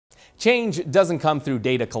Change doesn't come through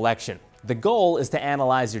data collection. The goal is to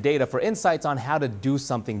analyze your data for insights on how to do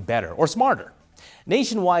something better or smarter.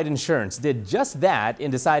 Nationwide Insurance did just that in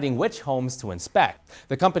deciding which homes to inspect.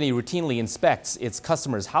 The company routinely inspects its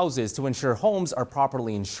customers' houses to ensure homes are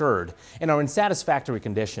properly insured and are in satisfactory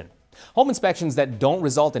condition. Home inspections that don't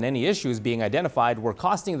result in any issues being identified were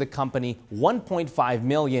costing the company $1.5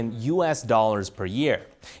 million per year.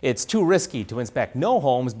 It's too risky to inspect no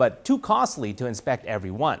homes, but too costly to inspect every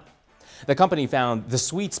one. The company found the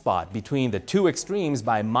sweet spot between the two extremes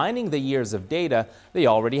by mining the years of data they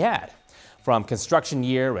already had. From construction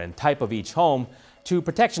year and type of each home to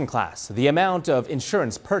protection class, the amount of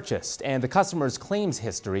insurance purchased, and the customer's claims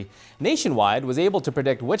history, Nationwide was able to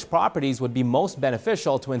predict which properties would be most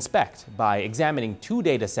beneficial to inspect by examining two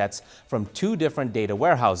data sets from two different data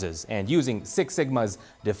warehouses and using Six Sigma's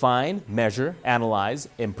Define, Measure, Analyze,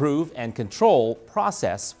 Improve, and Control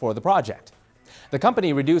process for the project. The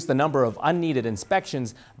company reduced the number of unneeded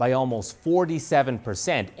inspections by almost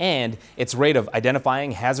 47%, and its rate of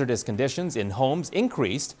identifying hazardous conditions in homes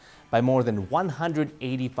increased by more than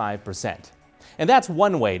 185%. And that's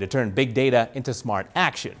one way to turn big data into smart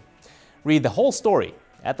action. Read the whole story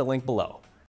at the link below.